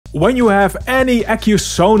When you have any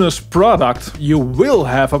Accusonus product, you will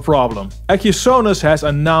have a problem. Accusonus has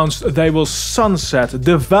announced they will sunset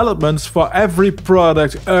developments for every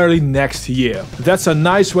product early next year. That's a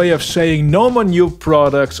nice way of saying no more new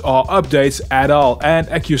products or updates at all, and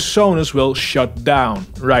Accusonus will shut down.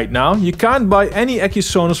 Right now, you can't buy any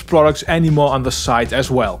Accusonus products anymore on the site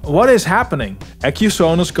as well. What is happening?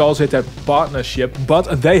 Accusonus calls it a partnership,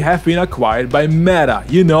 but they have been acquired by Meta,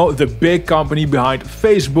 you know, the big company behind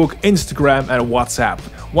Facebook, Instagram and WhatsApp.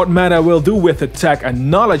 What Meta will do with the tech and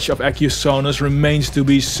knowledge of Accusonus remains to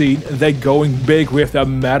be seen. They're going big with the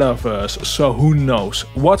metaverse, so who knows?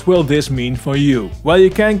 What will this mean for you? Well, you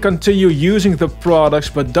can continue using the products,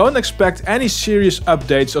 but don't expect any serious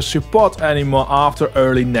updates or support anymore after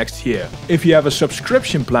early next year. If you have a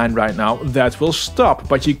subscription plan right now, that will stop,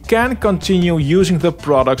 but you can continue using the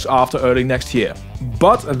products after early next year.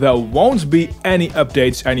 But there won't be any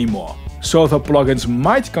updates anymore. So the plugins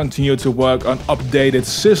might continue to work on updated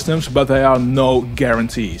systems, but there are no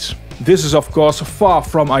guarantees. This is of course far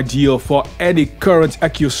from ideal for any current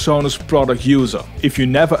Accusonus product user. If you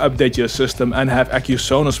never update your system and have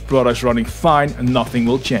Accusonus products running fine, nothing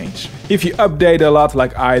will change. If you update a lot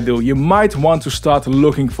like I do, you might want to start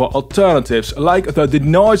looking for alternatives like the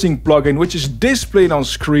denoising plugin, which is displayed on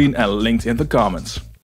screen and linked in the comments.